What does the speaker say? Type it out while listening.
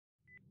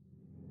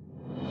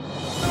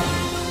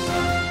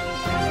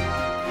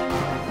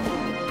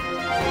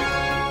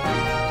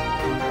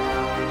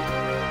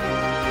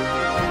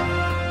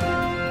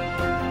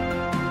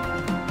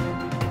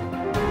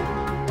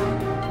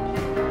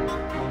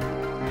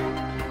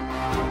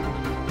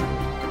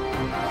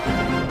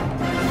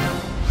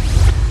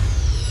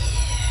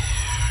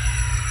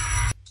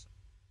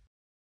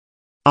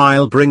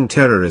"I'll bring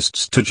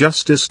terrorists to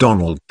justice."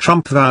 Donald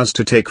Trump vows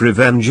to take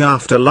revenge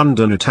after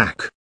London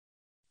attack.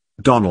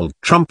 Donald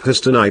Trump has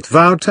tonight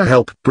vowed to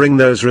help bring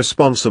those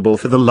responsible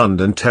for the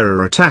London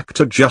terror attack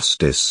to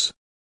justice.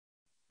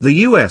 The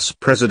US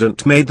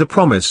president made the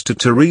promise to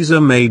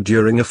Theresa May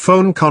during a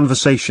phone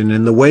conversation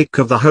in the wake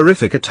of the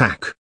horrific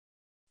attack.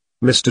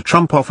 Mr.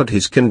 Trump offered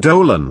his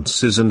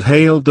condolences and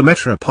hailed the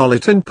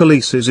Metropolitan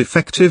Police's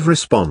effective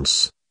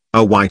response,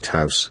 a White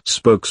House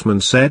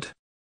spokesman said.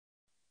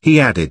 He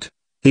added,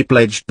 he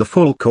pledged the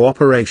full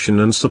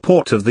cooperation and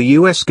support of the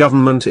US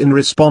government in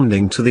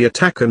responding to the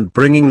attack and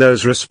bringing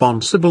those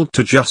responsible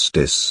to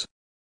justice.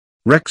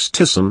 Rex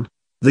Tillerson,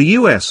 the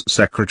US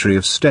Secretary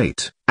of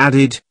State,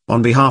 added,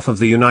 on behalf of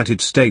the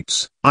United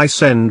States, I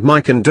send my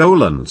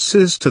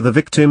condolences to the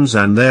victims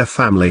and their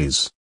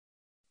families.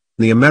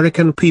 The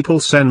American people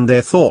send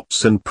their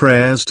thoughts and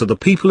prayers to the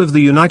people of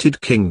the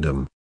United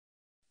Kingdom.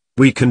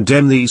 We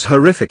condemn these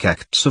horrific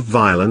acts of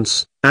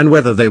violence, and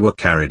whether they were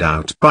carried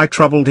out by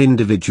troubled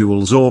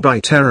individuals or by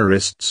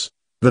terrorists,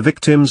 the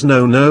victims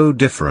know no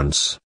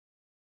difference.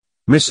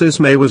 Mrs.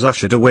 May was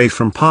ushered away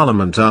from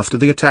Parliament after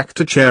the attack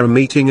to chair a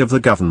meeting of the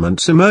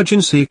government's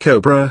Emergency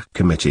Cobra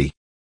Committee.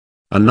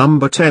 A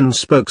Number 10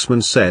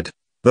 spokesman said,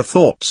 the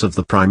thoughts of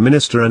the Prime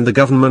Minister and the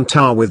government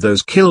are with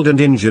those killed and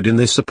injured in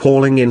this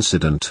appalling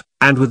incident,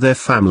 and with their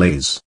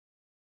families.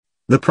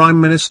 The Prime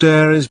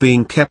Minister is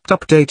being kept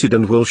updated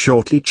and will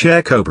shortly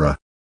chair Cobra.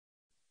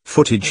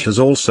 Footage has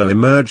also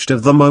emerged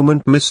of the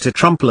moment Mr.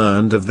 Trump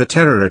learned of the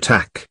terror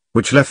attack,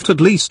 which left at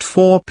least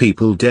 4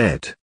 people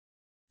dead.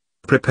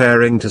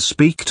 Preparing to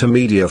speak to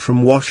media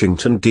from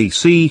Washington,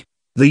 D.C.,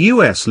 the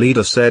U.S.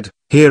 leader said,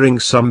 hearing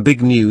some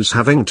big news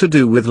having to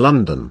do with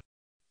London.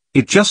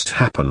 It just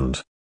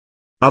happened.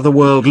 Other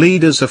world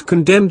leaders have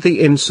condemned the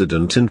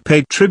incident and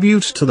paid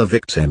tribute to the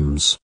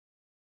victims.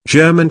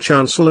 German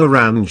Chancellor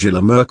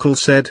Angela Merkel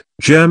said,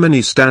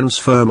 Germany stands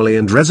firmly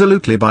and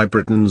resolutely by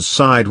Britain's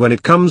side when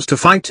it comes to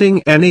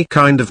fighting any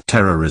kind of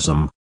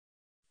terrorism.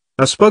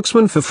 A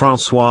spokesman for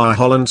François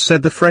Hollande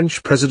said the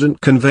French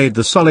president conveyed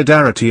the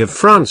solidarity of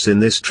France in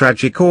this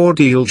tragic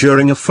ordeal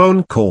during a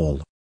phone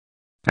call.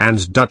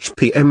 And Dutch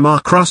PM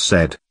Mark Rutte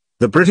said,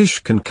 the British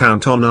can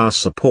count on our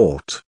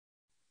support.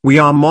 We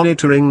are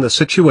monitoring the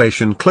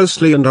situation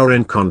closely and are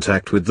in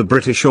contact with the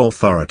British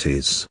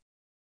authorities.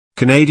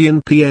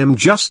 Canadian PM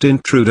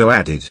Justin Trudeau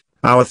added,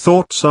 our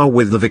thoughts are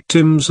with the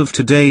victims of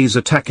today's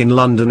attack in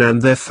London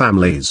and their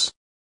families.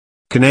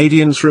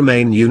 Canadians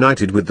remain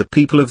united with the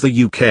people of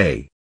the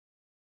UK.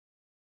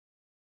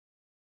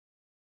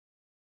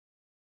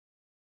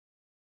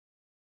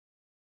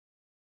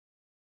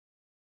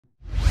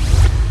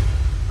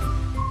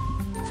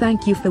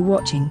 Thank you for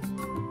watching.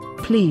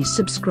 Please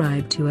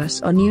subscribe to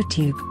us on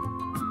YouTube.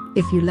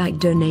 If you like,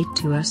 donate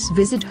to us,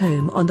 visit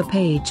home on the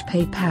page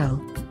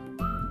PayPal.